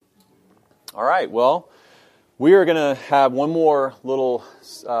All right, well, we are going to have one more little,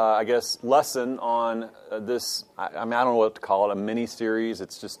 lesson on this. I don't know what to call it, a mini-series.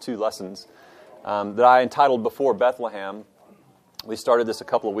 It's just 2 lessons that I entitled Before Bethlehem. We started this a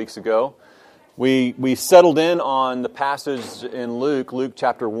couple of weeks ago. We settled in on the passage in Luke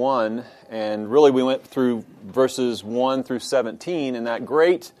chapter 1, and really we went through verses 1 through 17, and that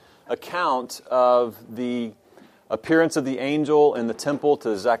great account of the appearance of the angel in the temple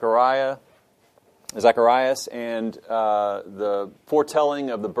to Zacharias, and the foretelling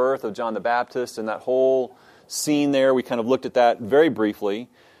of the birth of John the Baptist, and that whole scene there. We kind of looked at that very briefly.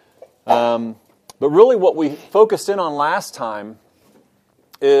 But really what we focused in on last time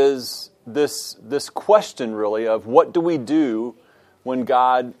is this question, really, of what do we do when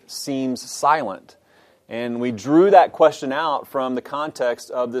God seems silent? And we drew that question out from the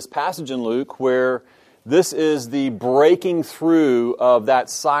context of this passage in Luke, where this is the breaking through of that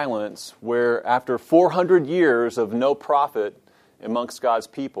silence, where after 400 years of no prophet amongst God's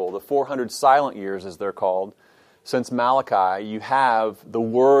people, the 400 silent years as they're called, since Malachi, you have the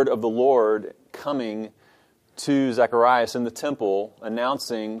word of the Lord coming to Zacharias in the temple,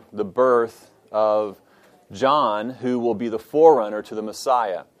 announcing the birth of John, who will be the forerunner to the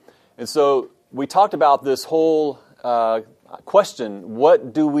Messiah. And so we talked about this whole question,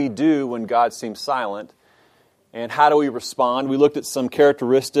 what do we do when God seems silent, and how do we respond? We looked at some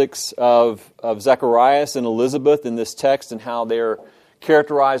characteristics of Zacharias and Elizabeth in this text and how they're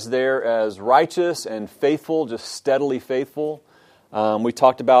characterized there as righteous and faithful, just steadily faithful. We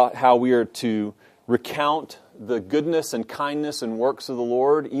talked about how we are to recount the goodness and kindness and works of the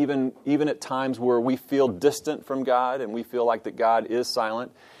Lord, even at times where we feel distant from God and we feel like that God is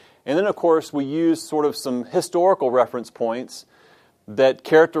silent. And then, of course, we use sort of some historical reference points that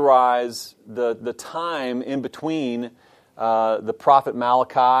characterize the time in between the prophet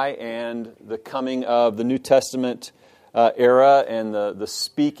Malachi and the coming of the New Testament era and the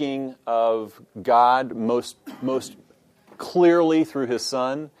speaking of God most clearly through His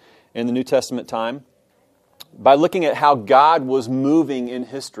Son in the New Testament time, by looking at how God was moving in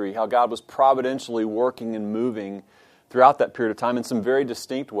history, how God was providentially working and moving throughout that period of time in some very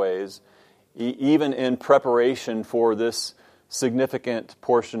distinct ways, even in preparation for this significant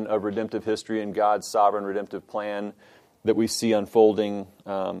portion of redemptive history and God's sovereign redemptive plan that we see unfolding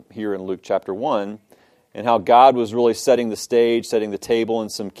here in Luke chapter 1, and how God was really setting the stage, setting the table in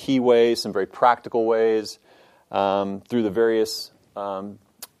some key ways, some very practical ways, through the various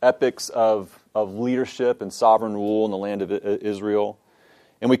epics of leadership and sovereign rule in the land of Israel.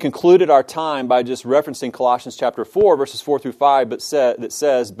 And we concluded our time by just referencing Colossians chapter 4, verses 4 through 5, that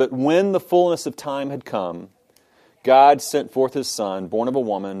says, "But when the fullness of time had come, God sent forth His Son, born of a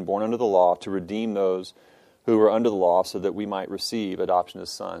woman, born under the law, to redeem those who were under the law, so that we might receive adoption as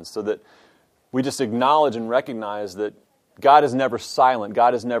sons." So that we just acknowledge and recognize that God is never silent.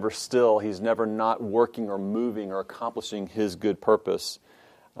 God is never still. He's never not working or moving or accomplishing His good purpose,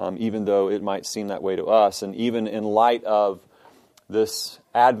 even though it might seem that way to us. And even in light of this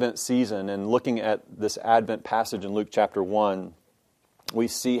Advent season and looking at this Advent passage in Luke chapter 1, we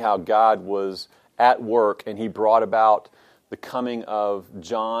see how God was at work, and He brought about the coming of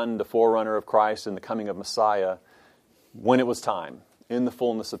John, the forerunner of Christ, and the coming of Messiah when it was time, in the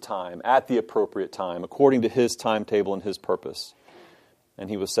fullness of time, at the appropriate time, according to His timetable and His purpose. And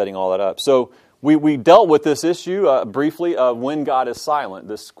He was setting all that up. So we dealt with this issue briefly of when God is silent,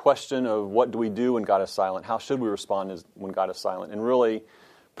 this question of what do we do when God is silent, how should we respond when God is silent, and really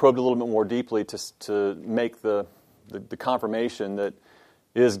probed a little bit more deeply to make the confirmation that,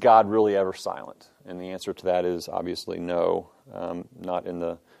 is God really ever silent? And the answer to that is obviously no, not in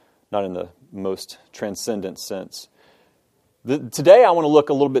the most transcendent sense. Today I want to look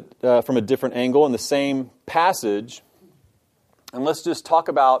a little bit from a different angle in the same passage, and let's just talk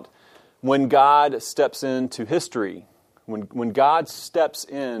about when God steps into history, when God steps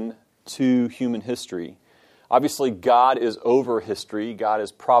into human history. Obviously, God is over history. God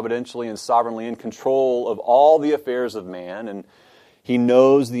is providentially and sovereignly in control of all the affairs of man, and He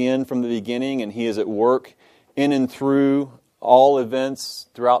knows the end from the beginning, and He is at work in and through all events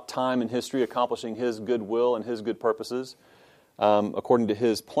throughout time and history, accomplishing His good will and His good purposes according to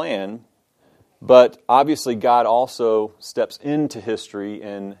His plan. But obviously, God also steps into history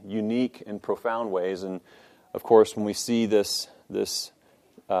in unique and profound ways. And of course, when we see this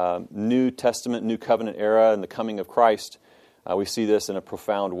New Testament, New Covenant era and the coming of Christ, we see this in a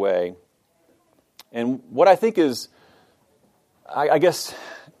profound way. And what I think is, I guess,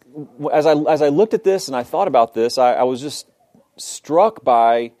 as I looked at this and I thought about this, I was just struck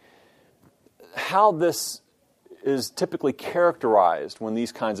by how this is typically characterized when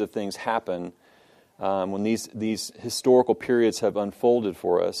these kinds of things happen, when these historical periods have unfolded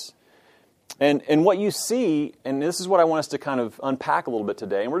for us. And what you see, and this is what I want us to kind of unpack a little bit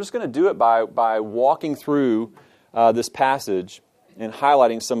today, and we're just going to do it by walking through this passage and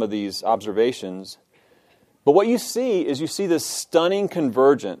highlighting some of these observations. But what you see is this stunning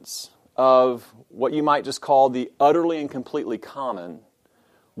convergence of what you might just call the utterly and completely common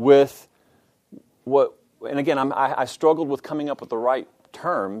with what, and again, I struggled with coming up with the right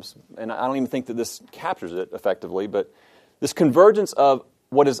terms, and I don't even think that this captures it effectively, but this convergence of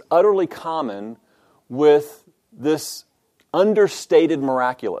what is utterly common with this understated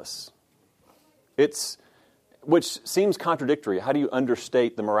miraculous. Which seems contradictory. How do you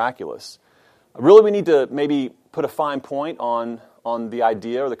understate the miraculous? Really, we need to maybe put a fine point on the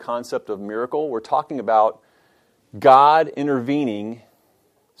idea or the concept of miracle. We're talking about God intervening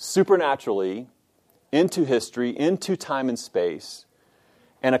supernaturally into history, into time and space,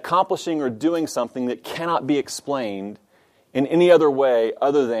 and accomplishing or doing something that cannot be explained in any other way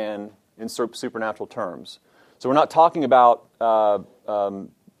other than in supernatural terms. So we're not talking about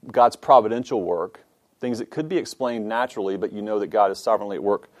God's providential work, things that could be explained naturally, but you know that God is sovereignly at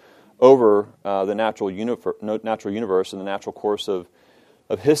work over the natural universe and the natural course of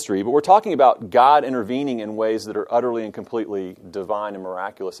history. But we're talking about God intervening in ways that are utterly and completely divine and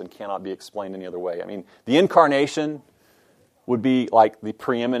miraculous and cannot be explained any other way. I mean, the incarnation would be like the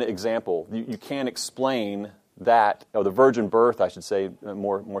preeminent example. You can't explain that, or the virgin birth, I should say,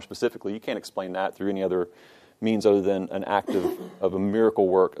 more specifically. You can't explain that through any other means other than an act of a miracle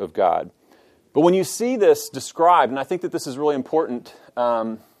work of God. But when you see this described, and I think that this is really important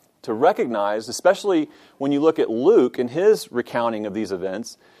to recognize, especially when you look at Luke and his recounting of these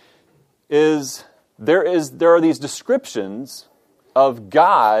events, there are these descriptions of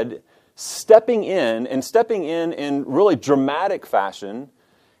God stepping in really dramatic fashion,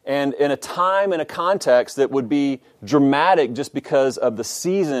 and in a time and a context that would be dramatic just because of the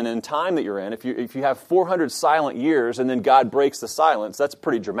season and time that you're in. If you have 400 silent years and then God breaks the silence, that's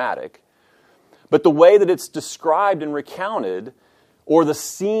pretty dramatic. But the way that it's described and recounted, or the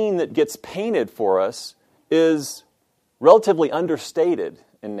scene that gets painted for us, is relatively understated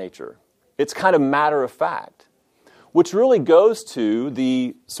in nature. It's kind of matter of fact, which really goes to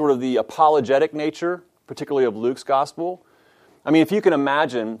the sort of the apologetic nature, particularly of Luke's gospel. I mean, if you can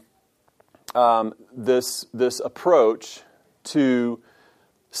imagine this approach to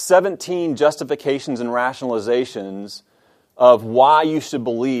 17 justifications and rationalizations of why you should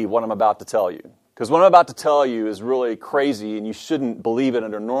believe what I'm about to tell you. Because what I'm about to tell you is really crazy and you shouldn't believe it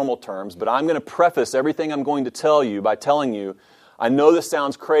under normal terms, but I'm going to preface everything I'm going to tell you by telling you, I know this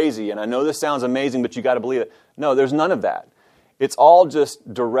sounds crazy and I know this sounds amazing, but you got to believe it. No, there's none of that. It's all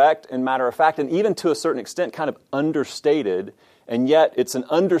just direct and matter of fact, and even to a certain extent kind of understated, and yet it's an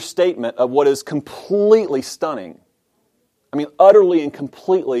understatement of what is completely stunning. I mean, utterly and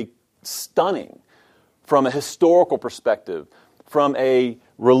completely stunning from a historical perspective, from a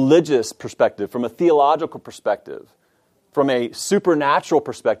religious perspective, from a theological perspective, from a supernatural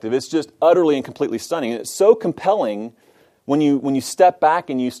perspective. It's just utterly and completely stunning. And it's so compelling when you step back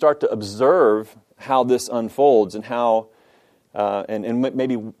and you start to observe how this unfolds and how and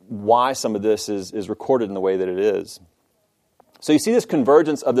maybe why some of this is recorded in the way that it is. So you see this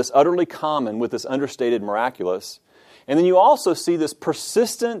convergence of this utterly common with this understated miraculous, and then you also see this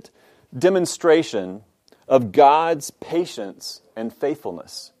persistent demonstration of God's patience and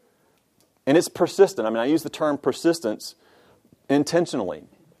faithfulness. And it's persistent. I mean, I use the term persistence intentionally.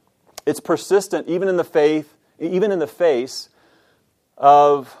 It's persistent even in the face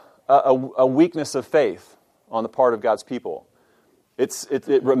of a weakness of faith on the part of God's people.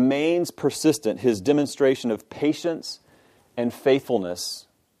 It remains persistent, his demonstration of patience and faithfulness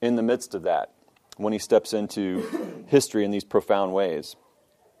in the midst of that when he steps into history in these profound ways.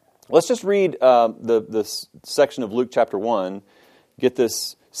 Let's just read this section of Luke chapter 1, get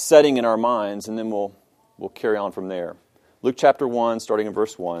this setting in our minds, and then we'll carry on from there. Luke chapter 1, starting in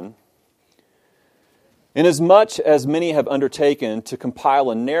verse 1. Inasmuch as many have undertaken to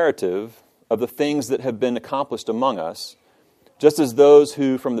compile a narrative of the things that have been accomplished among us, just as those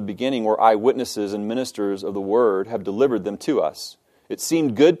who from the beginning were eyewitnesses and ministers of the word have delivered them to us, it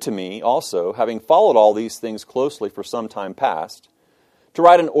seemed good to me also, having followed all these things closely for some time past, to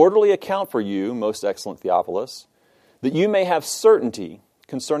write an orderly account for you, most excellent Theophilus, that you may have certainty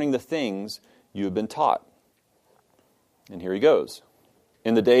concerning the things you have been taught. And here he goes.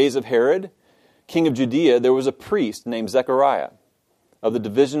 In the days of Herod, king of Judea, there was a priest named Zechariah, of the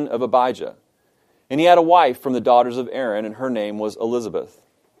division of Abijah. And he had a wife from the daughters of Aaron, and her name was Elizabeth.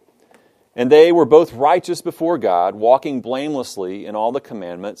 And they were both righteous before God, walking blamelessly in all the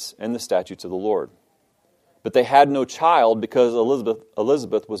commandments and the statutes of the Lord. But they had no child because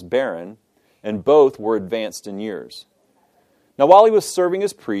Elizabeth was barren, and both were advanced in years. Now while he was serving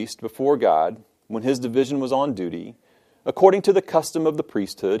as priest before God, when his division was on duty, according to the custom of the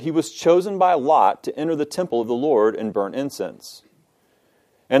priesthood, he was chosen by lot to enter the temple of the Lord and burn incense.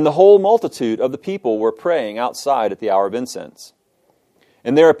 And the whole multitude of the people were praying outside at the hour of incense.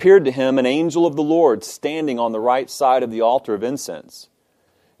 And there appeared to him an angel of the Lord standing on the right side of the altar of incense.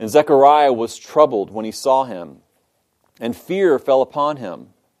 And Zechariah was troubled when he saw him, and fear fell upon him.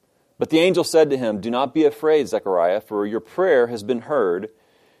 But the angel said to him, "Do not be afraid, Zechariah, for your prayer has been heard,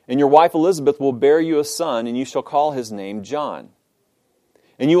 and your wife Elizabeth will bear you a son, and you shall call his name John.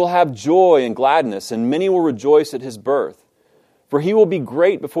 And you will have joy and gladness, and many will rejoice at his birth. For he will be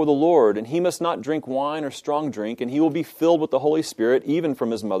great before the Lord, and he must not drink wine or strong drink, and he will be filled with the Holy Spirit even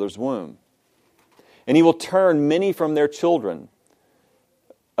from his mother's womb. And he will turn many of the children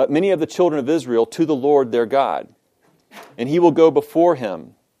of Israel to the Lord their God. And he will go before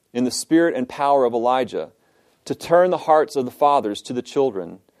him in the spirit and power of Elijah, to turn the hearts of the fathers to the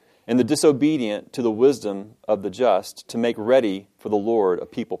children, and the disobedient to the wisdom of the just, to make ready for the Lord a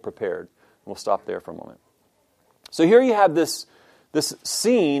people prepared." We'll stop there for a moment. So here you have this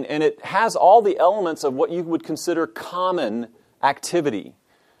scene, and it has all the elements of what you would consider common activity.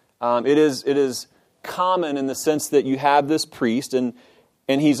 It is common in the sense that you have this priest, and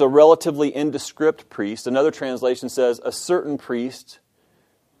he's a relatively indescript priest. Another translation says a certain priest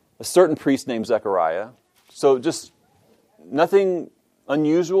named Zechariah. So just nothing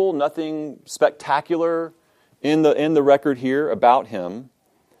unusual, nothing spectacular in the record here about him.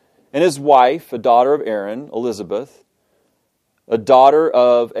 And his wife, a daughter of Aaron, Elizabeth, a daughter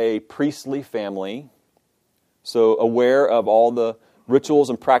of a priestly family, so aware of all the rituals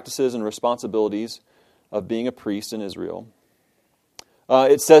and practices and responsibilities of being a priest in Israel.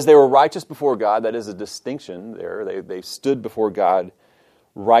 It says they were righteous before God. That is a distinction there. They stood before God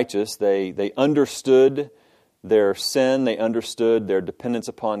righteous. They understood their sin. They understood their dependence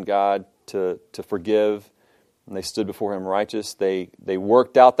upon God to forgive. And they stood before him righteous. They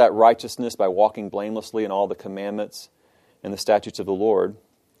worked out that righteousness by walking blamelessly in all the commandments and the statutes of the Lord.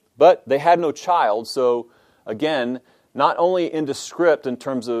 But they had no child, so again, not only indescript in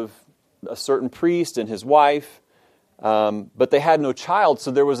terms of a certain priest and his wife, but they had no child, so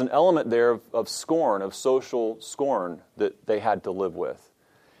there was an element there of scorn, of social scorn that they had to live with.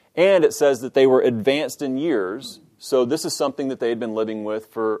 And it says that they were advanced in years, so this is something that they had been living with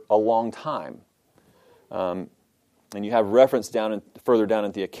for a long time. And you have reference further down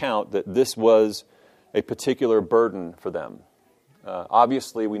in the account that this was a particular burden for them.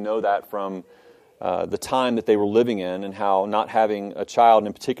 Obviously, we know that from the time that they were living in, and how not having a child, and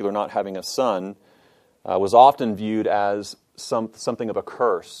in particular not having a son, was often viewed as something of a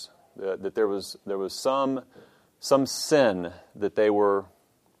curse. That there was some sin that they were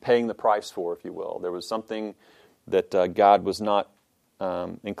paying the price for, if you will. There was something that God was not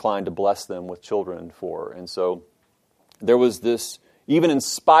inclined to bless them with children for. And so there was this, even in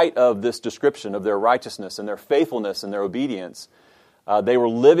spite of this description of their righteousness and their faithfulness and their obedience, they were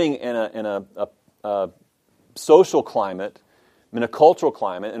living in a social climate, in a cultural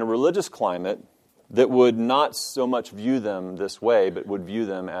climate, in a religious climate that would not so much view them this way, but would view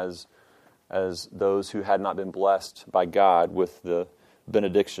them as those who had not been blessed by God with the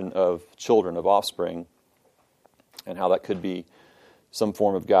benediction of children, of offspring, and how that could be some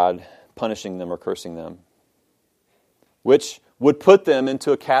form of God punishing them or cursing them, which would put them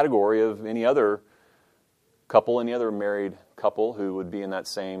into a category of any other couple, any other married couple who would be in that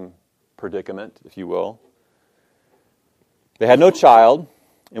same predicament, if you will. They had no child,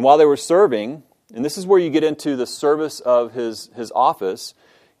 and while they were serving, and this is where you get into the service of his office,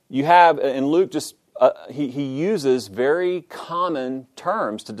 you have, in Luke, he uses very common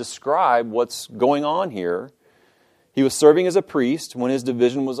terms to describe what's going on here. He was serving as a priest when his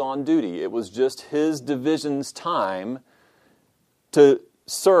division was on duty. It was just his division's time to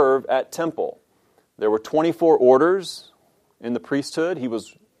serve at temple. There were 24 orders in the priesthood. He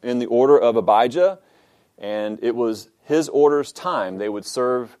was in the order of Abijah, and it was his order's time. They would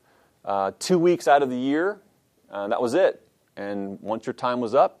serve 2 weeks out of the year. That was it. And once your time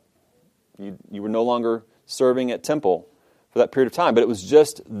was up, you were no longer serving at temple for that period of time. But it was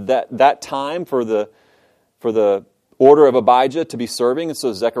just that time for the order of Abijah to be serving. And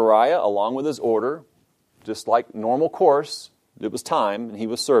so Zechariah, along with his order, just like normal course, it was time, and he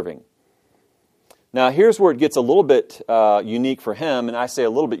was serving. Now, here's where it gets a little bit unique for him, and I say a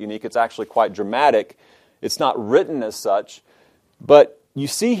little bit unique, it's actually quite dramatic. It's not written as such, but you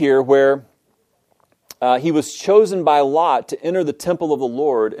see here where he was chosen by lot to enter the temple of the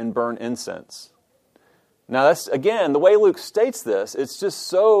Lord and burn incense. Now that's, again, the way Luke states this, it's just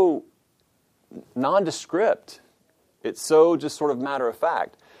so nondescript. It's so just sort of matter of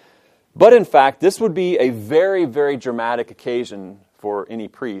fact. But in fact, this would be a very, very dramatic occasion for any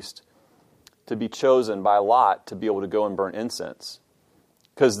priest to be chosen by lot to be able to go and burn incense.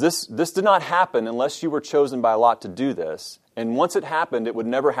 Because this did not happen unless you were chosen by lot to do this. And once it happened, it would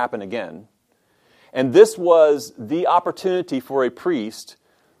never happen again. And this was the opportunity for a priest,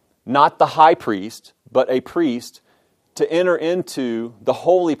 not the high priest, but a priest, to enter into the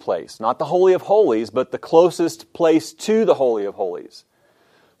holy place. Not the Holy of Holies, but the closest place to the Holy of Holies.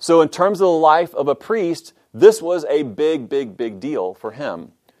 So in terms of the life of a priest, this was a big, big, big deal for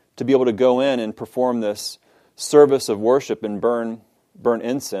him to be able to go in and perform this service of worship and burn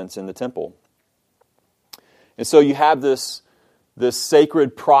incense in the temple. And so you have this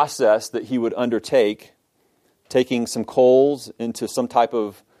sacred process that he would undertake, taking some coals into some type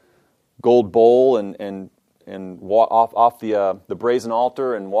of gold bowl and walk off the brazen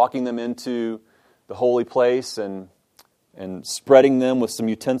altar and walking them into the holy place and spreading them with some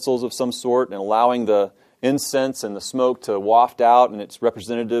utensils of some sort and allowing the incense and the smoke to waft out, and it's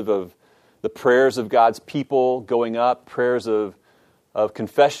representative of the prayers of God's people going up, prayers of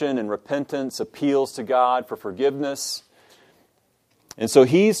confession and repentance, appeals to God for forgiveness. And so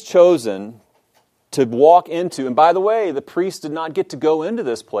he's chosen to walk into, and by the way, the priests did not get to go into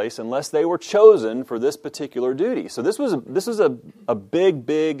this place unless they were chosen for this particular duty. So this was a big,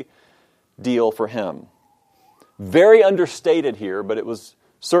 big deal for him. Very understated here, but it was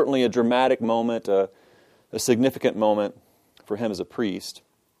certainly a dramatic moment, a significant moment for him as a priest.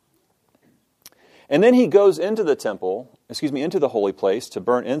 And then he goes into the temple, into the holy place to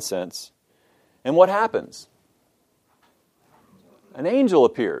burn incense. And what happens? An angel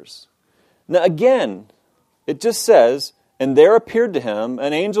appears. Now again, it just says, and there appeared to him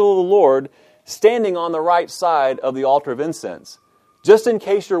an angel of the Lord standing on the right side of the altar of incense. Just in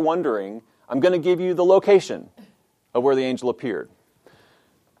case you're wondering, I'm going to give you the location of where the angel appeared.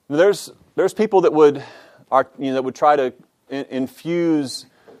 Now, there's people that would try to infuse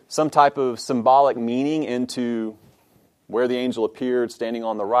some type of symbolic meaning into where the angel appeared, standing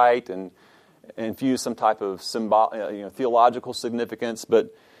on the right, and infuse some type of theological significance.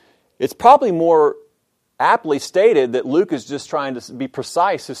 But it's probably more aptly stated that Luke is just trying to be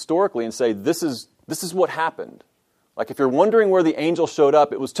precise historically and say this is what happened. Like if you're wondering where the angel showed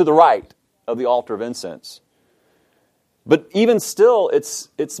up, it was to the right of the altar of incense. But even still,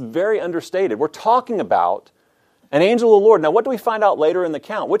 it's very understated. We're talking about an angel of the Lord. Now, what do we find out later in the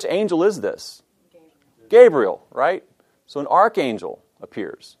account? Which angel is this? Gabriel, right? So an archangel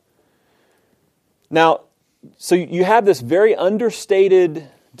appears. Now, so you have this very understated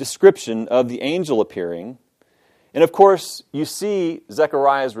description of the angel appearing. And of course, you see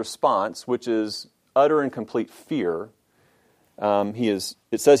Zechariah's response, which is utter and complete fear. It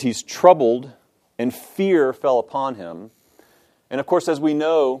says he's troubled and fear fell upon him. And of course, as we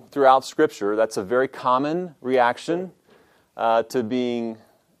know throughout Scripture, that's a very common reaction to being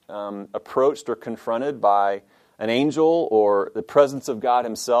approached or confronted by an angel or the presence of God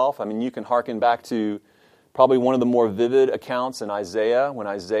himself. I mean, you can hearken back to probably one of the more vivid accounts in Isaiah, when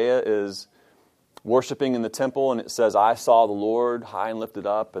Isaiah is worshiping in the temple, and it says, I saw the Lord high and lifted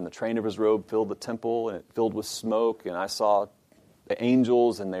up, and the train of his robe filled the temple, and it filled with smoke, and I saw the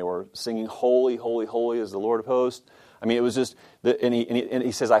angels, and they were singing, Holy, holy, holy is the Lord of hosts. I mean, it was just, and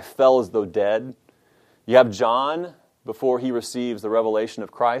he says, I fell as though dead. You have John, before he receives the revelation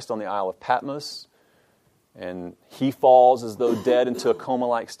of Christ on the Isle of Patmos, and he falls as though dead into a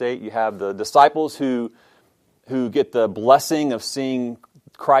coma-like state. You have the disciples who get the blessing of seeing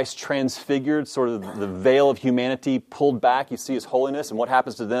Christ transfigured, sort of the veil of humanity pulled back. You see his holiness, and what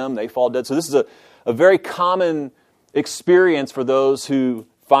happens to them? They fall dead. So this is a very common experience for those who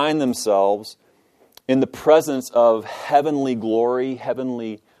find themselves in the presence of heavenly glory,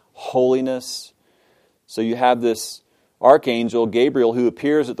 heavenly holiness. So you have this archangel, Gabriel, who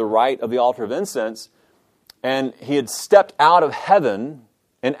appears at the right of the altar of incense, and he had stepped out of heaven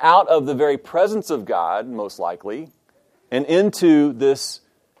and out of the very presence of God, most likely, and into this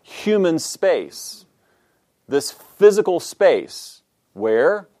human space, this physical space,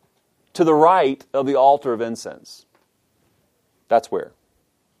 where? To the right of the altar of incense. That's where.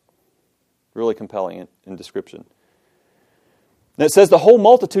 Really compelling in description. And it says the whole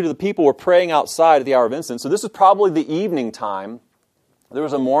multitude of the people were praying outside at the hour of incense. So this is probably the evening time. There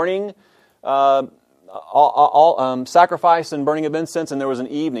was a morning sacrifice and burning of incense, and there was an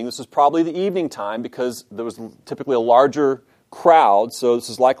evening. This was probably the evening time because there was typically a larger crowd, so this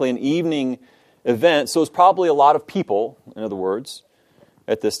is likely an evening event, so it's probably a lot of people, in other words,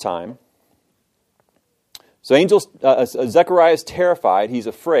 at this time. So Zechariah is terrified, he's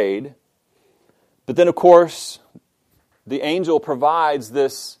afraid, but then of course the angel provides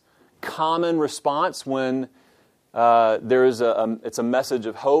this common response when it's a message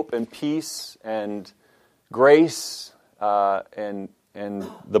of hope and peace and grace and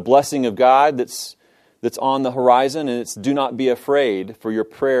the blessing of God that's on the horizon, and it's do not be afraid, for your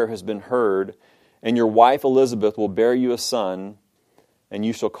prayer has been heard, and your wife Elizabeth will bear you a son, and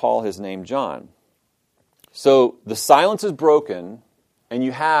you shall call his name John. So the silence is broken, and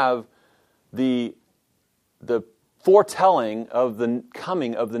you have the foretelling of the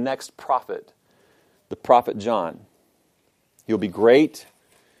coming of the next prophet, the prophet John. He'll be great.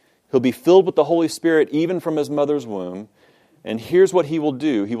 He'll be filled with the Holy Spirit even from his mother's womb. And here's what he will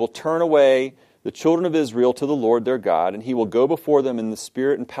do. He will turn away the children of Israel to the Lord their God, and he will go before them in the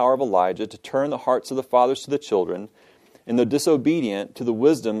spirit and power of Elijah to turn the hearts of the fathers to the children and the disobedient to the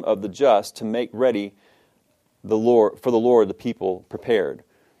wisdom of the just, to make ready for the Lord the people prepared.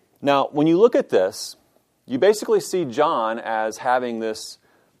 Now, when you look at this, you basically see John as having this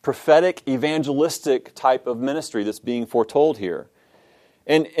prophetic, evangelistic type of ministry that's being foretold here.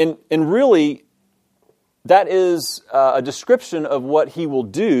 And really, that is a description of what he will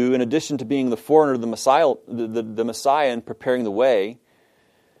do in addition to being the forerunner of the Messiah and preparing the way.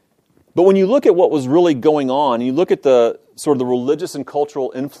 But when you look at what was really going on, you look at the sort of the religious and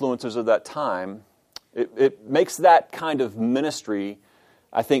cultural influences of that time, it makes that kind of ministry,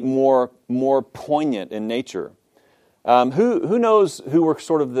 I think, more poignant in nature. Who knows who were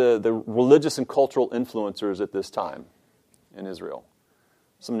sort of the religious and cultural influencers at this time in Israel?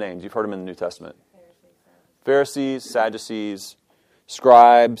 Some names. You've heard them in the New Testament. Pharisees, Sadducees,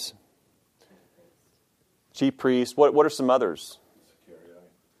 scribes, chief priests. What are some others?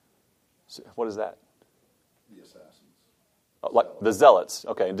 What is that? The assassins. Like the Zealots.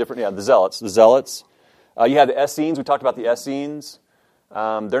 Okay, different. Yeah, the Zealots. The Zealots. You had the Essenes. We talked about the Essenes.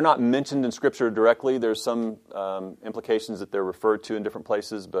 They're not mentioned in Scripture directly. There's some implications that they're referred to in different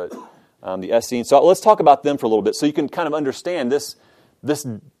places, but the Essenes. So let's talk about them for a little bit so you can kind of understand this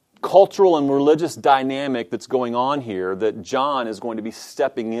cultural and religious dynamic that's going on here that John is going to be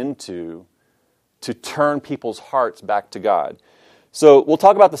stepping into to turn people's hearts back to God. So we'll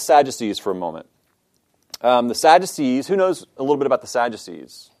talk about the Sadducees for a moment. The Sadducees, who knows a little bit about the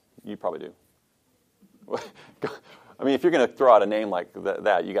Sadducees? You probably do. I mean, if you're going to throw out a name like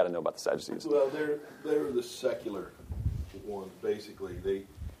that, you got to know about the Sadducees. Well, they're the secular ones. Basically,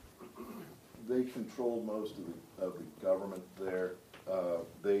 they controlled most of the government there.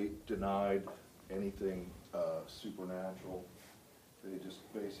 They denied anything supernatural. They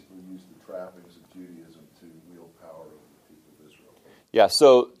just basically used the trappings of Judaism to wield power over the people of Israel. Yeah,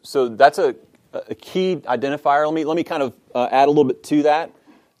 so that's a key identifier. Let me kind of add a little bit to that.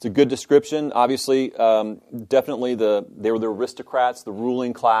 It's a good description. Obviously, definitely they were the aristocrats, the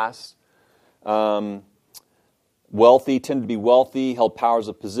ruling class. Wealthy, tended to be wealthy, held powers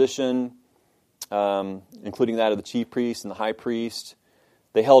of position, including that of the chief priest and the high priest.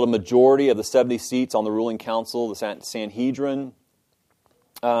 They held a majority of the 70 seats on the ruling council, the Sanhedrin.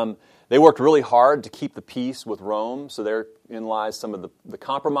 They worked really hard to keep the peace with Rome, so therein lies some of the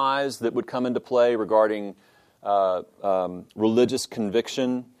compromise that would come into play regarding religious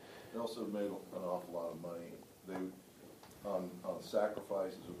conviction. They also made an awful lot of money. They on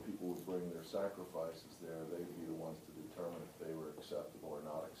sacrifices, when people would bring their sacrifices there, they'd be the ones to determine if they were acceptable or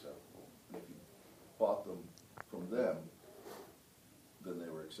not acceptable. And if you bought them from them, then they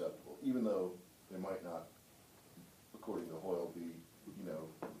were acceptable, even though they might not, according to Hoyle, be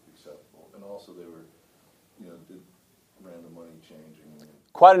acceptable. And also they were, did random money changing.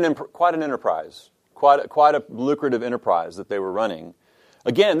 Quite an enterprise, quite a lucrative enterprise that they were running.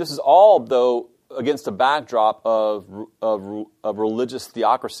 Again, this is all, though, against a backdrop of religious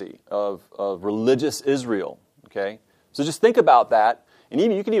theocracy, of religious Israel. Okay, so just think about that, and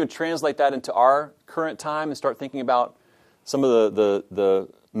you can even translate that into our current time and start thinking about some of the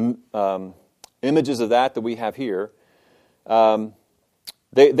images of that we have here.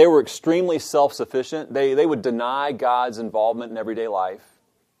 They were extremely self-sufficient. They would deny God's involvement in everyday life.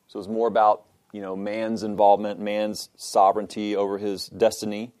 So it was more about man's involvement, man's sovereignty over his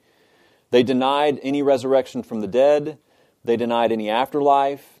destiny. They denied any resurrection from the dead. They denied any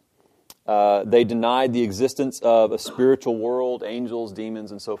afterlife. They denied the existence of a spiritual world, angels,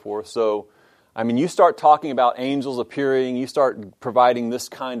 demons, and so forth. So, you start talking about angels appearing, you start providing this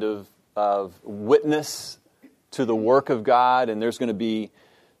kind of witness to the work of God, and there's going to be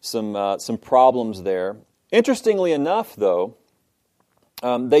some problems there. Interestingly enough, though,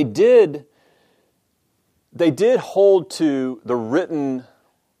 they did hold to the written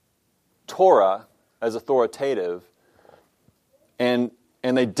Torah as authoritative, and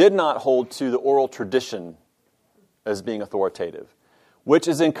they did not hold to the oral tradition as being authoritative, which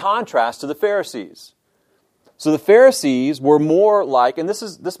is in contrast to the Pharisees. So the Pharisees were more like, and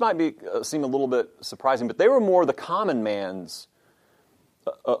this might seem a little bit surprising, but they were more the common man's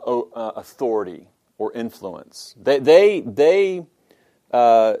authority or influence. They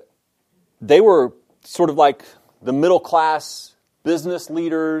were sort of like the middle class business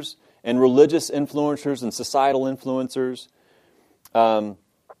leaders and religious influencers and societal influencers.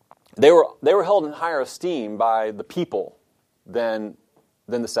 They were held in higher esteem by the people than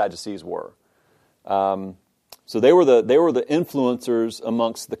the Sadducees were. So they were the influencers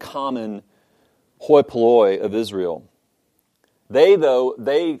amongst the common hoi polloi of Israel. They,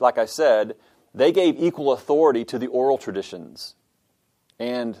 like I said, they gave equal authority to the oral traditions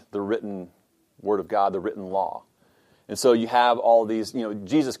and the written Word of God, the written law. And so you have all these,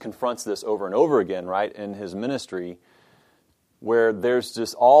 Jesus confronts this over and over again, right, in his ministry, where there's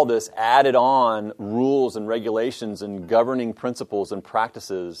just all this added on rules and regulations and governing principles and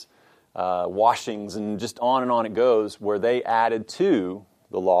practices, washings, and just on it goes, where they added to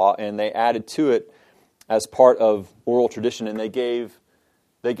the law, and they added to it as part of oral tradition, and they gave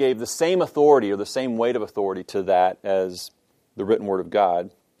the same authority or the same weight of authority to that as the written Word of God.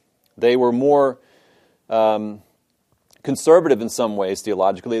 They were more conservative in some ways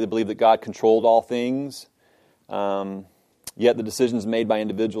theologically. They believed that God controlled all things, yet the decisions made by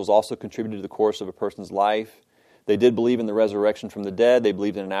individuals also contributed to the course of a person's life. They did believe in the resurrection from the dead. They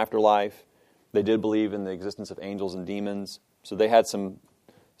believed in an afterlife. They did believe in the existence of angels and demons. So they had some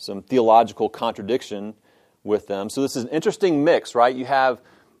theological contradiction with them. So this is an interesting mix, right? You have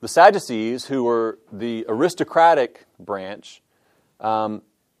the Sadducees, who were the aristocratic branch,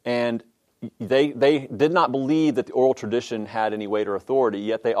 and they did not believe that the oral tradition had any weight or authority,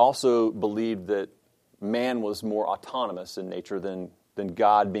 yet they also believed that man was more autonomous in nature than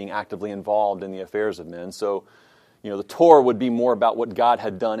God being actively involved in the affairs of men. So, the Torah would be more about what God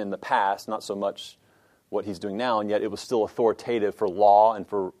had done in the past, not so much what he's doing now, and yet it was still authoritative for law and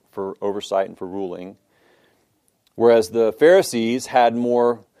for oversight and for ruling. Whereas the Pharisees had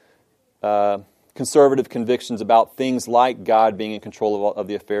more conservative convictions about things like God being in control of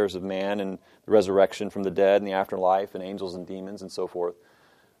the affairs of man and the resurrection from the dead and the afterlife and angels and demons and so forth.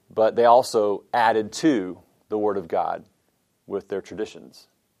 But they also added to the Word of God with their traditions.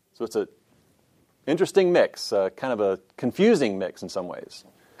 So it's an interesting mix, kind of a confusing mix in some ways.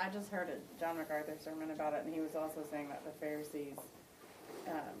 I just heard a John MacArthur sermon about it, and he was also saying that the Pharisees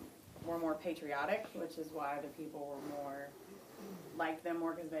were more patriotic, which is why the people were more liked them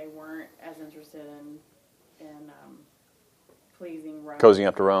more, because they weren't as interested in pleasing Rome. Cozying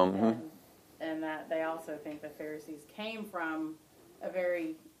up to Rome. And, and that they also think the Pharisees came from a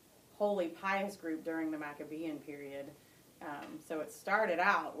very holy, pious group during the Maccabean period. So it started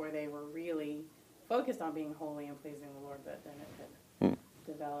out where they were really focused on being holy and pleasing the Lord, but then it had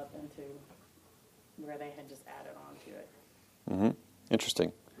developed into where they had just added on to it. Mm-hmm.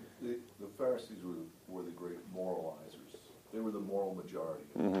 Interesting. The Pharisees were the great moralizers. They were the moral majority.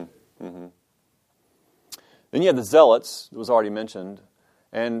 Mm-hmm. Mm-hmm. Then you have the Zealots, it was already mentioned.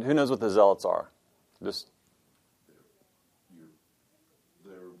 And who knows what the Zealots are? They're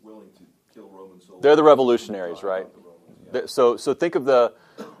willing to kill Roman soldiers. They're the revolutionaries, right? Yeah. So think of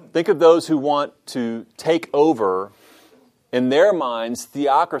those who want to take over. In their minds,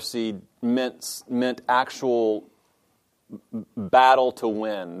 theocracy meant actual battle to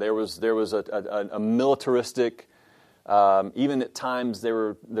win. There was a militaristic. Even at times they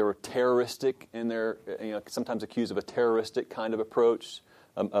were terroristic in their, sometimes accused of a terroristic kind of approach,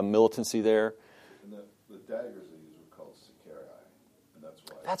 a militancy there. And the daggers they used were called Sicarii, and that's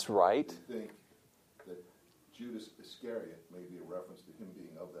why. That's right. They think that Judas Iscariot may be a reference to him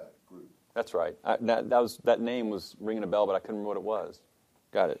being of that group. That's right. That name was ringing a bell, but I couldn't remember what it was.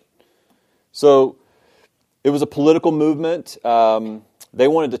 Got it. So it was a political movement. They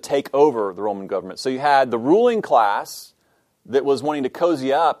wanted to take over the Roman government. So you had the ruling class that was wanting to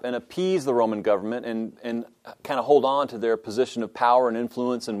cozy up and appease the Roman government and kind of hold on to their position of power and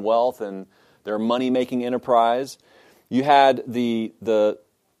influence and wealth and their money-making enterprise. You had the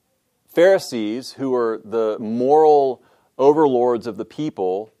Pharisees, who were the moral overlords of the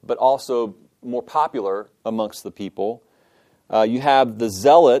people, but also more popular amongst the people. You have the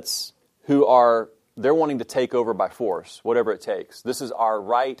Zealots, who they're wanting to take over by force, whatever it takes. This is our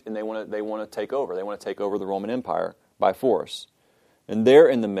right, and they want to take over. They want to take over the Roman Empire by force, and they're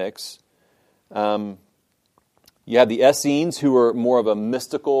in the mix. You had the Essenes, who were more of a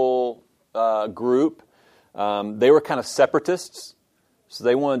mystical group. They were kind of separatists, so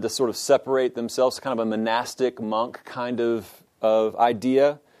they wanted to sort of separate themselves, kind of a monastic monk kind of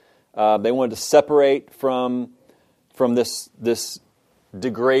idea. They wanted to separate from this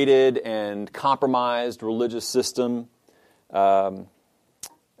degraded and compromised religious system, but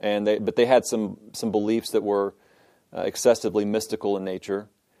they had some beliefs that were excessively mystical in nature.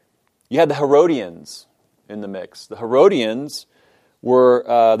 You had the Herodians in the mix. The Herodians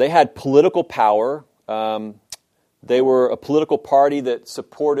they had political power. They were a political party that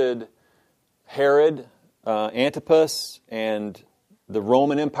supported Herod, Antipas, and the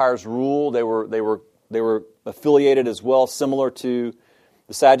Roman Empire's rule. They were affiliated as well, similar to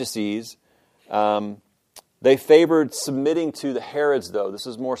the Sadducees. They favored submitting to the Herods, though. This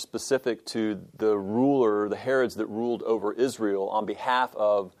is more specific to the Herods that ruled over Israel on behalf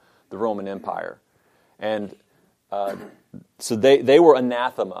of the Roman Empire. And so they were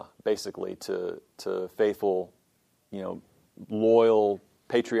anathema, basically, to faithful, loyal,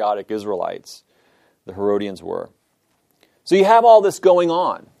 patriotic Israelites. The Herodians were. So you have all this going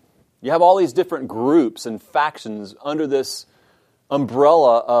on. You have all these different groups and factions under this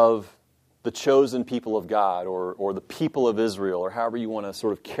umbrella of the chosen people of God, or the people of Israel, or however you want to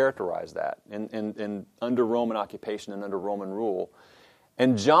sort of characterize that, and under Roman occupation and under Roman rule.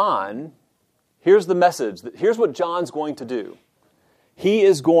 And John, here's the message. Here's what John's going to do. He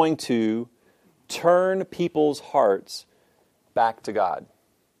is going to turn people's hearts back to God.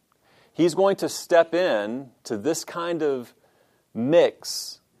 He's going to step in to this kind of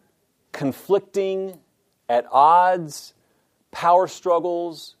mix, conflicting, at odds, power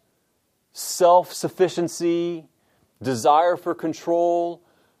struggles, self-sufficiency, desire for control,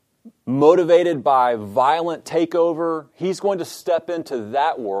 motivated by violent takeover. He's going to step into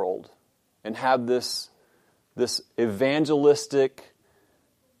that world and have this evangelistic,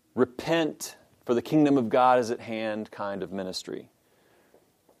 repent, for the kingdom of God is at hand kind of ministry.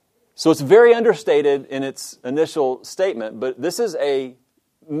 So it's very understated in its initial statement, but this is a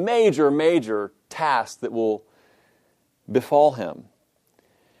major, major task that will befall him.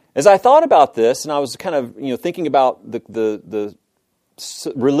 As I thought about this, and I was kind of thinking about the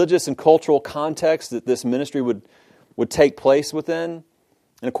religious and cultural context that this ministry would take place within,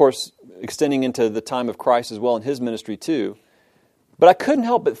 and of course extending into the time of Christ as well in his ministry too, but I couldn't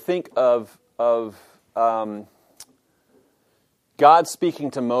help but think of God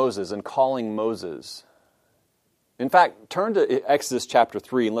speaking to Moses and calling Moses. In fact, turn to Exodus chapter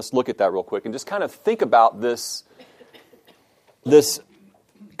 3 and let's look at that real quick and just kind of think about this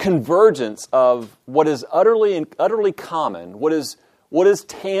convergence of what is utterly common, what is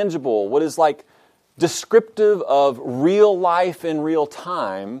tangible, what is like descriptive of real life in real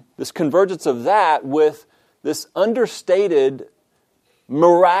time, this convergence of that with this understated,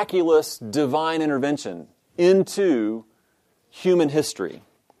 miraculous divine intervention into human history.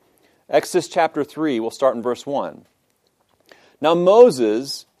 Exodus chapter 3, we'll start in verse 1. Now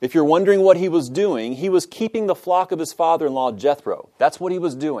Moses, if you're wondering what he was doing, he was keeping the flock of his father-in-law Jethro. That's what he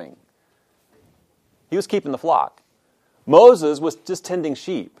was doing. He was keeping the flock. Moses was just tending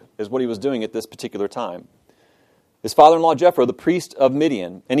sheep, is what he was doing at this particular time. His father-in-law Jethro, the priest of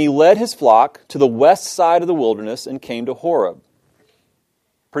Midian, and he led his flock to the west side of the wilderness and came to Horeb.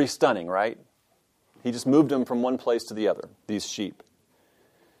 Pretty stunning, right? He just moved them from one place to the other, these sheep.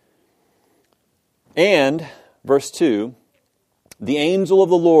 And, verse 2, the angel of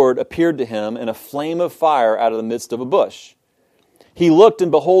the Lord appeared to him in a flame of fire out of the midst of a bush. He looked,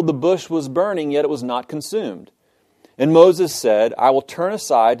 and behold, the bush was burning, yet it was not consumed. And Moses said, I will turn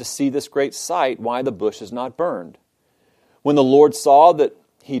aside to see this great sight, why the bush is not burned. When the Lord saw that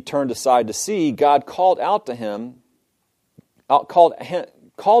he turned aside to see, God called to him out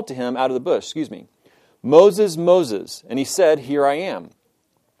of the bush, Moses, Moses. And he said, Here I am.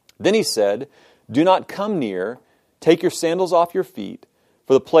 Then he said, Do not come near. Take your sandals off your feet,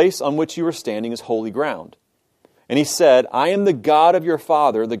 for the place on which you are standing is holy ground. And he said, I am the God of your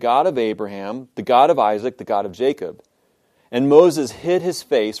father, the God of Abraham, the God of Isaac, the God of Jacob. And Moses hid his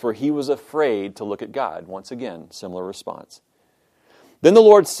face, for he was afraid to look at God. Once again, similar response. Then the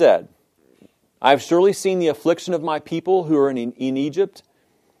Lord said, I have surely seen the affliction of my people who are in Egypt,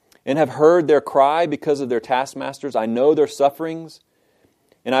 and have heard their cry because of their taskmasters. I know their sufferings.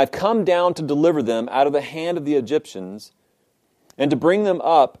 And I have come down to deliver them out of the hand of the Egyptians, and to bring them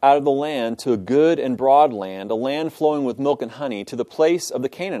up out of the land to a good and broad land, a land flowing with milk and honey, to the place of the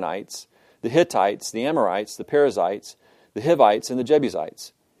Canaanites, the Hittites, the Amorites, the Perizzites, the Hivites, and the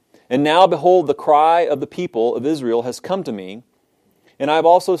Jebusites. And now, behold, the cry of the people of Israel has come to me, and I have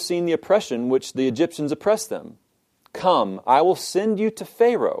also seen the oppression which the Egyptians oppress them. Come, I will send you to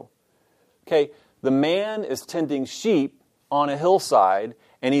Pharaoh. Okay, the man is tending sheep on a hillside,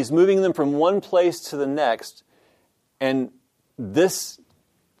 and he's moving them from one place to the next, and this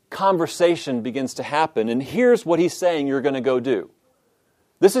conversation begins to happen, and here's what he's saying you're going to go do.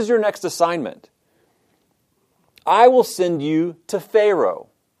 This is your next assignment. I will send you to Pharaoh.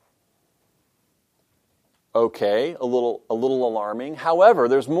 Okay, a little alarming. However,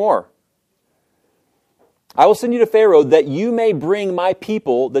 there's more. I will send you to Pharaoh that you may bring my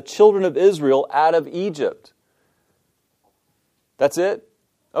people, the children of Israel, out of Egypt. That's it?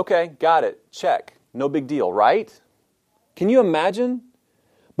 Okay, got it. Check. No big deal, right? Can you imagine?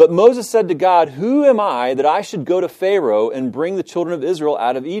 But Moses said to God, who am I that I should go to Pharaoh and bring the children of Israel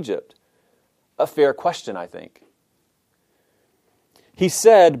out of Egypt? A fair question, I think. He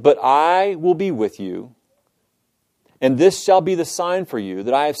said, but I will be with you, and this shall be the sign for you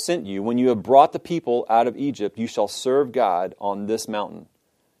that I have sent you. When you have brought the people out of Egypt, you shall serve God on this mountain.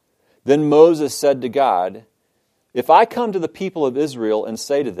 Then Moses said to God, if I come to the people of Israel and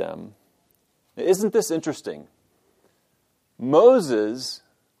say to them, isn't this interesting? Moses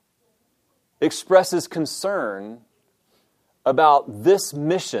expresses concern about this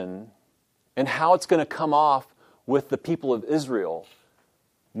mission and how it's going to come off with the people of Israel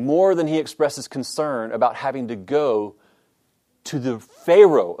more than he expresses concern about having to go to the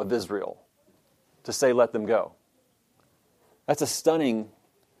Pharaoh of Israel to say, let them go. That's a stunning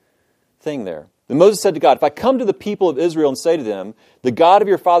thing there. Then Moses said to God, if I come to the people of Israel and say to them, the God of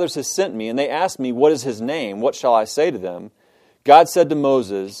your fathers has sent me, and they ask me, what is his name? What shall I say to them? God said to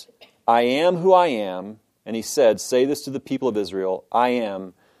Moses, I am who I am. And he said, say this to the people of Israel, I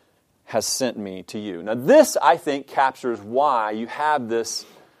am has sent me to you. Now this, I think, captures why you have this,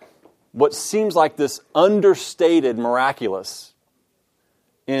 what seems like this understated miraculous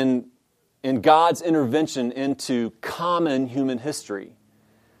in God's intervention into common human history.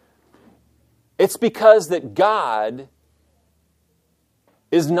 It's because that God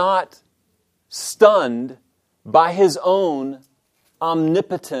is not stunned by his own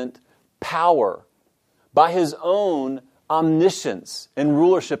omnipotent power, by his own omniscience and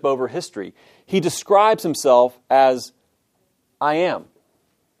rulership over history. He describes himself as, I am.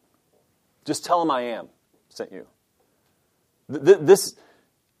 Just tell him I am sent you.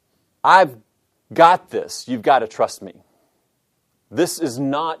 I've got this. You've got to trust me. This is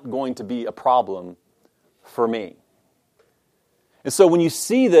not going to be a problem for me. And so when you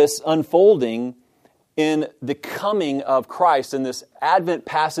see this unfolding in the coming of Christ, in this Advent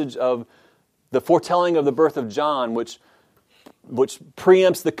passage of the foretelling of the birth of John, which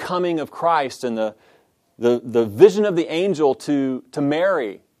preempts the coming of Christ, and the vision of the angel to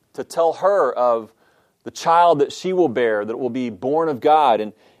Mary, to tell her of the child that she will bear, that will be born of God.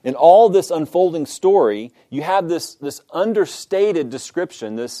 And in all this unfolding story, you have this understated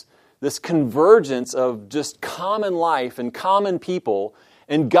description, this convergence of just common life and common people,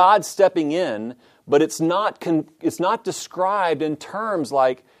 and God stepping in, but it's not described in terms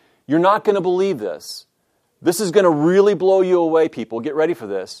like, you're not going to believe this. This is going to really blow you away, people. Get ready for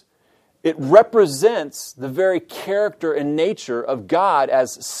this. It represents the very character and nature of God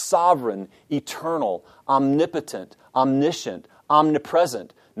as sovereign, eternal, omnipotent, omniscient,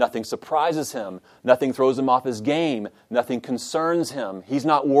 omnipresent. Nothing surprises him. Nothing throws him off his game. Nothing concerns him. He's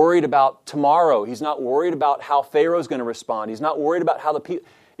not worried about tomorrow. He's not worried about how Pharaoh's going to respond. He's not worried about how the people...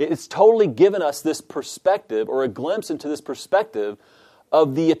 It's totally given us this perspective, or a glimpse into this perspective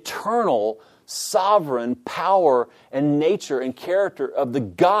of the eternal, sovereign power and nature and character of the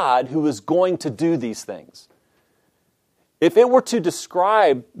God who is going to do these things. If it were to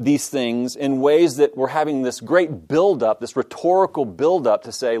describe these things in ways that we're having this great build-up, this rhetorical build-up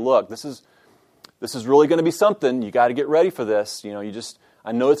to say, look, this is really going to be something. You got to get ready for this.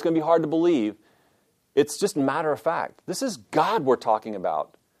 I know it's going to be hard to believe. It's just matter of fact. This is God we're talking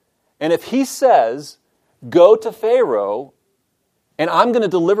about. And if he says, go to Pharaoh, and I'm going to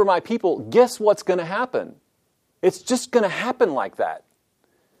deliver my people, guess what's going to happen? It's just going to happen like that.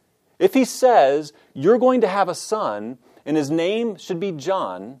 If he says, you're going to have a son, and his name should be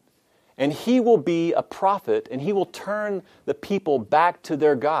John, and he will be a prophet, and he will turn the people back to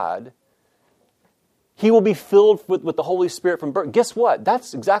their God, he will be filled with the Holy Spirit from birth. Guess what?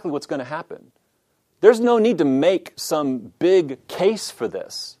 That's exactly what's going to happen. There's no need to make some big case for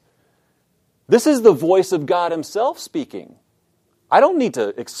this. This is the voice of God himself speaking. I don't need to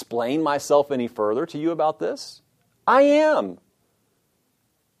explain myself any further to you about this. I am.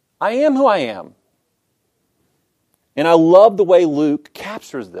 I am who I am. And I love the way Luke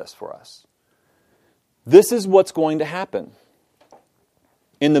captures this for us. This is what's going to happen.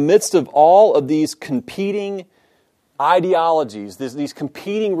 In the midst of all of these competing ideologies, these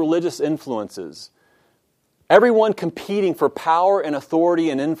competing religious influences, everyone competing for power and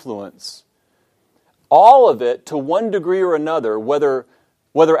authority and influence, all of it to one degree or another, whether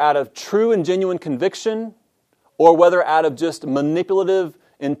out of true and genuine conviction or whether out of just manipulative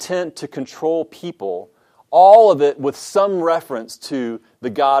intent to control people, all of it with some reference to the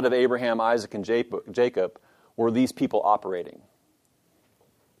God of Abraham, Isaac, and Jacob, were these people operating.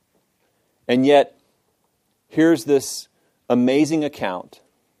 And yet, here's this amazing account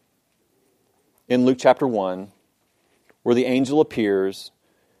in Luke chapter 1 where the angel appears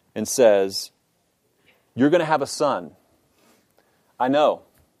and says, "You're going to have a son. I know.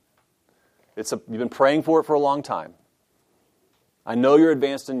 You've been praying for it for a long time. I know you're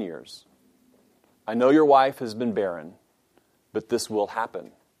advanced in years. I know your wife has been barren, but this will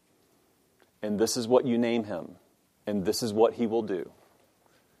happen. And this is what you name him, and this is what he will do."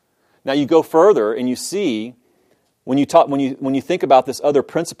 Now you go further and you see, when you think about this other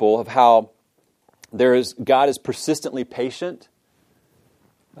principle of how God is persistently patient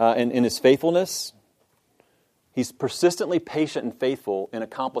in His faithfulness. He's persistently patient and faithful in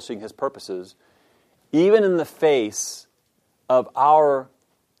accomplishing His purposes, even in the face of our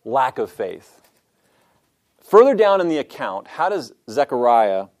lack of faith. Further down in the account, how does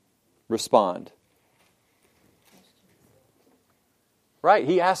Zechariah respond? Right,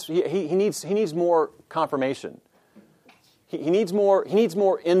 he needs more confirmation. He needs more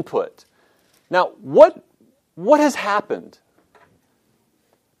input. Now, what has happened?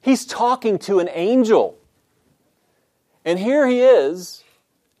 He's talking to an angel. And here he is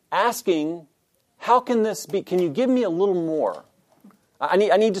asking, how can this be? Can you give me a little more? I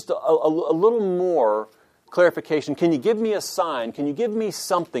need just a little more clarification. Can you give me a sign? Can you give me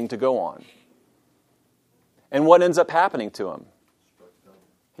something to go on? And what ends up happening to him?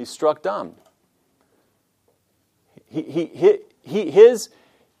 He's struck dumb. His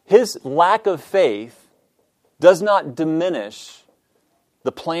lack of faith does not diminish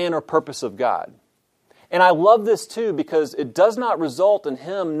the plan or purpose of God. And I love this too because it does not result in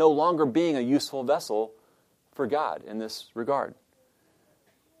him no longer being a useful vessel for God in this regard.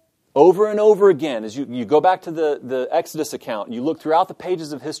 Over and over again, as you go back to the Exodus account, and you look throughout the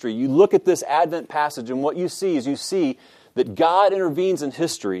pages of history, you look at this Advent passage, and what you see that God intervenes in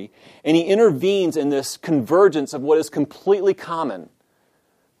history, and He intervenes in this convergence of what is completely common.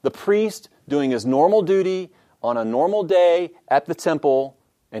 The priest doing his normal duty on a normal day at the temple,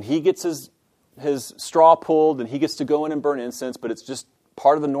 and he gets his straw pulled, and he gets to go in and burn incense, but it's just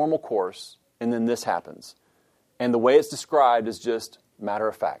part of the normal course, and then this happens. And the way it's described is just matter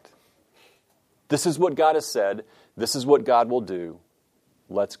of fact. This is what God has said. This is what God will do.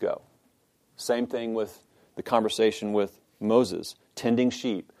 Let's go. Same thing with the conversation with Moses, tending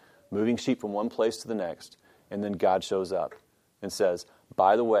sheep, moving sheep from one place to the next, and then God shows up and says,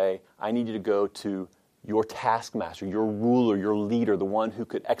 by the way, I need you to go to your taskmaster, your ruler, your leader, the one who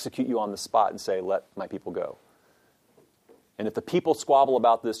could execute you on the spot and say, let my people go. And if the people squabble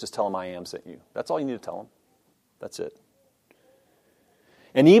about this, just tell them I am sent you. That's all you need to tell them. That's it.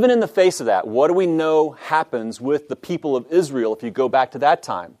 And even in the face of that, what do we know happens with the people of Israel if you go back to that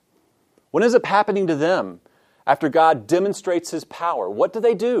time? What ends up happening to them after God demonstrates His power? What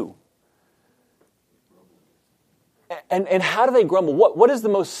do? And how do they grumble? What is the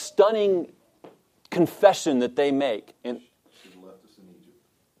most stunning confession that they make? And left us in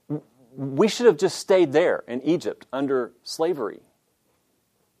Egypt. We should have just stayed there in Egypt under slavery.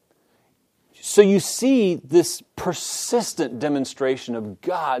 So you see this persistent demonstration of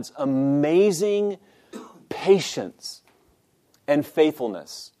God's amazing patience and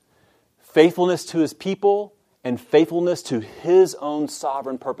faithfulness. Faithfulness to His people and faithfulness to His own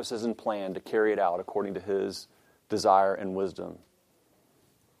sovereign purposes and plan to carry it out according to His desire and wisdom.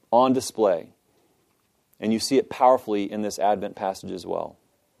 On display. And you see it powerfully in this Advent passage as well.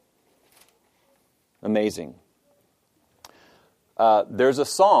 Amazing. There's a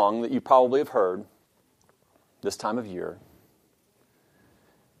song that you probably have heard this time of year.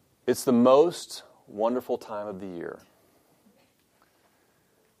 It's the most wonderful time of the year.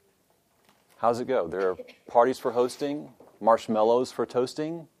 How's it go? There are parties for hosting, marshmallows for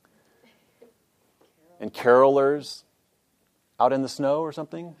toasting, and carolers out in the snow or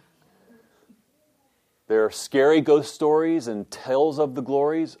something. There are scary ghost stories and tales of the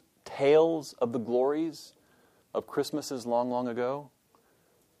glories of Christmases long, long ago.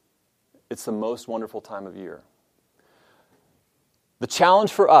 It's the most wonderful time of year. The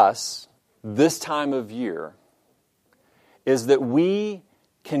challenge for us this time of year is that we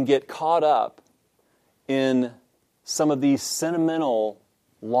can get caught up in some of these sentimental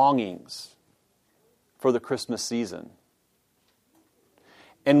longings for the Christmas season.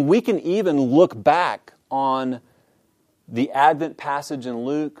 And we can even look back on the Advent passage in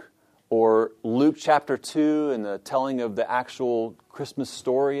Luke, or Luke chapter 2 and the telling of the actual Christmas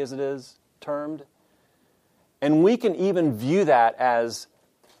story, as it is termed. And we can even view that as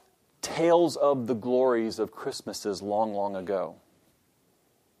tales of the glories of Christmases long, long ago.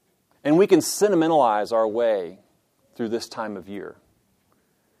 And we can sentimentalize our way through this time of year.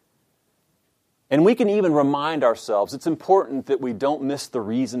 And we can even remind ourselves it's important that we don't miss the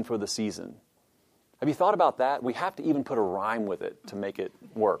reason for the season. Have you thought about that? We have to even put a rhyme with it to make it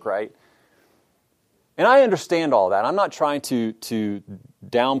work, right? And I understand all that. I'm not trying to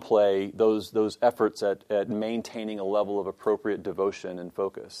downplay those efforts at maintaining a level of appropriate devotion and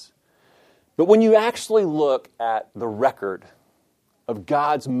focus. But when you actually look at the record of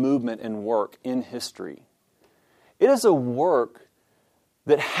God's movement and work in history, it is a work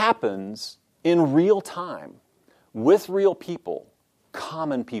that happens in real time, with real people,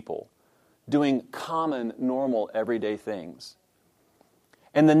 doing common, normal, everyday things.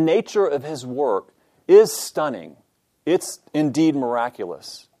 And the nature of His work is stunning. It's indeed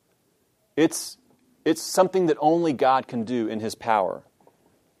miraculous. It's something that only God can do in His power.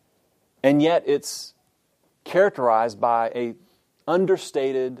 And yet it's characterized by a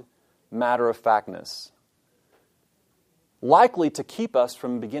understated matter-of-factness, likely to keep us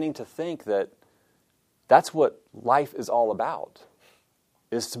from beginning to think that that's what life is all about,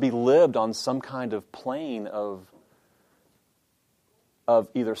 is to be lived on some kind of plane of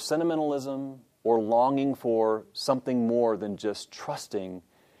either sentimentalism or longing for something more than just trusting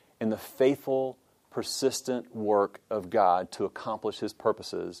in the faithful, persistent work of God to accomplish His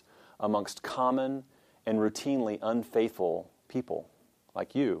purposes amongst common and routinely unfaithful people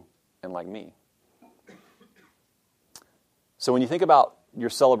like you and like me. So when you think about your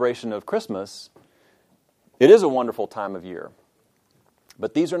celebration of Christmas, it is a wonderful time of year.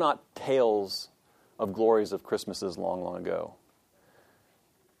 But these are not tales of glories of Christmases long, long ago.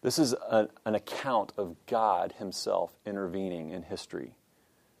 This is an account of God Himself intervening in history,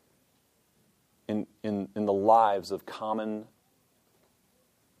 in the lives of common,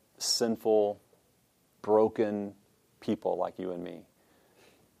 sinful, broken people like you and me,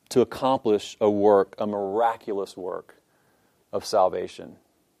 to accomplish a work, a miraculous work of salvation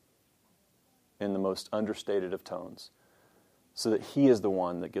in the most understated of tones, so that He is the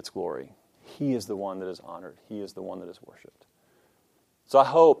one that gets glory. He is the one that is honored. He is the one that is worshipped. So I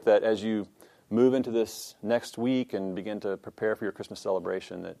hope that as you move into this next week and begin to prepare for your Christmas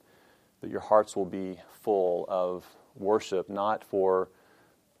celebration, that your hearts will be full of worship, not for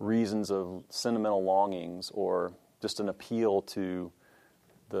reasons of sentimental longings or just an appeal to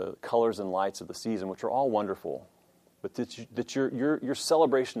the colors and lights of the season, which are all wonderful, but that your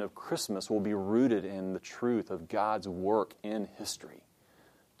celebration of Christmas will be rooted in the truth of God's work in history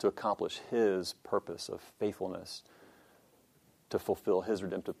to accomplish His purpose of faithfulness, to fulfill His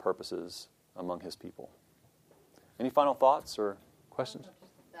redemptive purposes among His people. Any final thoughts or questions?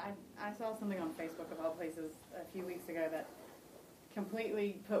 I saw something on Facebook of all places a few weeks ago that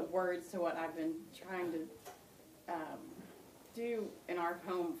completely put words to what I've been trying to do in our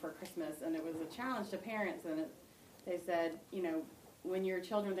home for Christmas, and it was a challenge to parents, and they said, when your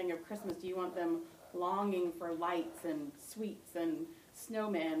children think of Christmas, do you want them longing for lights and sweets and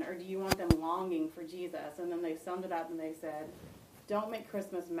snowmen, or do you want them longing for Jesus? And then they summed it up and they said, don't make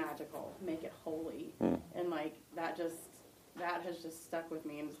Christmas magical, make it holy. And that has just stuck with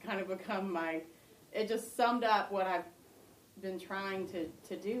me, and it's kind of become it just summed up what I've been trying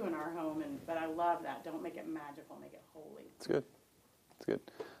to do in our home, but I love that. Don't make it magical, make it holy. It's good. It's good.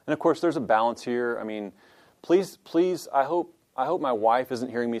 And of course, there's a balance here. I mean, please, I hope my wife isn't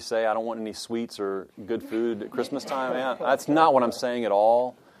hearing me say I don't want any sweets or good food at Christmas time. Yeah, that's not what I'm saying at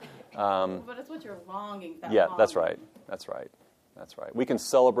all. But it's what you're longing for. Yeah, that's right. That's right. That's right. We can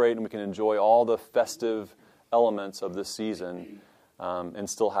celebrate and we can enjoy all the festive elements of this season and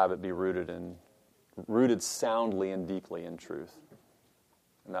still have it be rooted soundly and deeply in truth.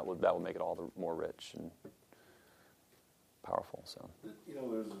 And that will make it all the more rich and powerful. So,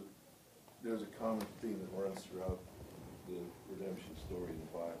 there's a common theme that runs throughout the redemption story in the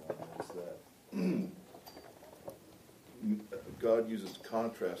Bible, and it's that God uses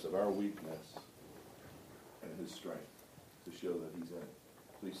contrast of our weakness and His strength to show that He's in it.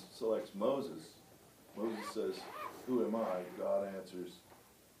 So He selects Moses. Moses says, "Who am I?" God answers,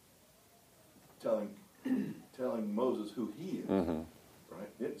 telling Moses who he is. Mm-hmm. Right?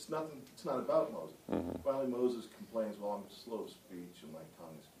 It's not about Moses. Mm-hmm. Finally, Moses complains, "Well, I'm slow of speech and my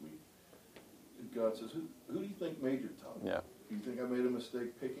tongue is weak." And God says, "Who do you think made your tongue?" Yeah. you think I made a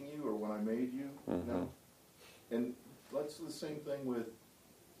mistake picking you, or when I made you? No. And that's the same thing with,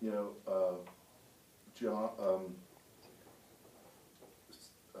 John,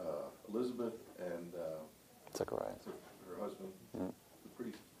 Elizabeth and Zechariah, her husband, the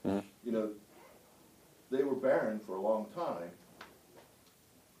priest. They were barren for a long time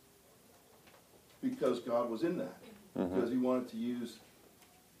because God was in that. Because he wanted to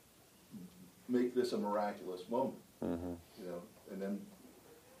make this a miraculous moment. And then,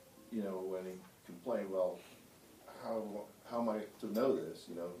 when he complained, well, how am I to know this?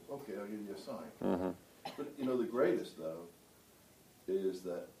 Okay, I'll give you a sign. But, the greatest, though, is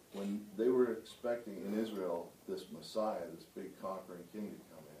that when they were expecting in Israel this Messiah, this big conquering king to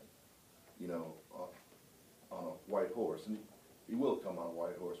come in, on a white horse, and he will come on a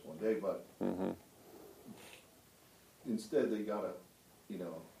white horse one day, but instead they got a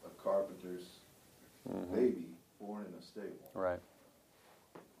carpenter's baby born in a stable. Right.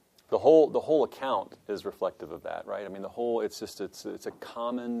 The whole account is reflective of that, right? I mean, it's a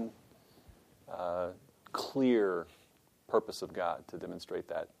common, clear purpose of God to demonstrate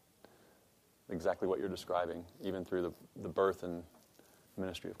that, exactly what you're describing, even through the birth and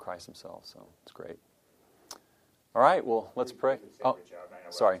ministry of Christ himself. So it's great. All right, well, let's pray. Oh,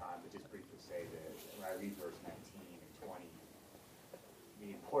 sorry. But just briefly say that when I read verse 19 and 20,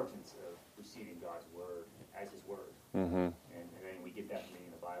 the importance of receiving God's word as his word. And then we get that from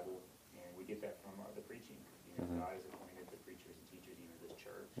reading the Bible, and we get that from the preaching. God has appointed the preachers and teachers, even this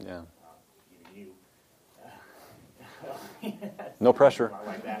church. Yeah. Even you. No pressure. I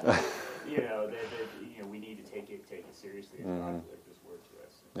like that. We need to take it seriously as God delivered this word to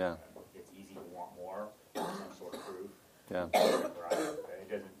us. Yeah. It's easy to want more, some sort of proof. Yeah. It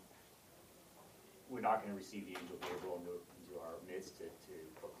doesn't. We're not going to receive the angel Gabriel into our midst to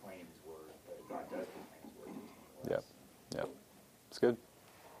proclaim his word, but God does proclaim his word. Yep. It's good.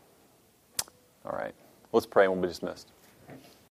 All right. Let's pray and we'll be dismissed.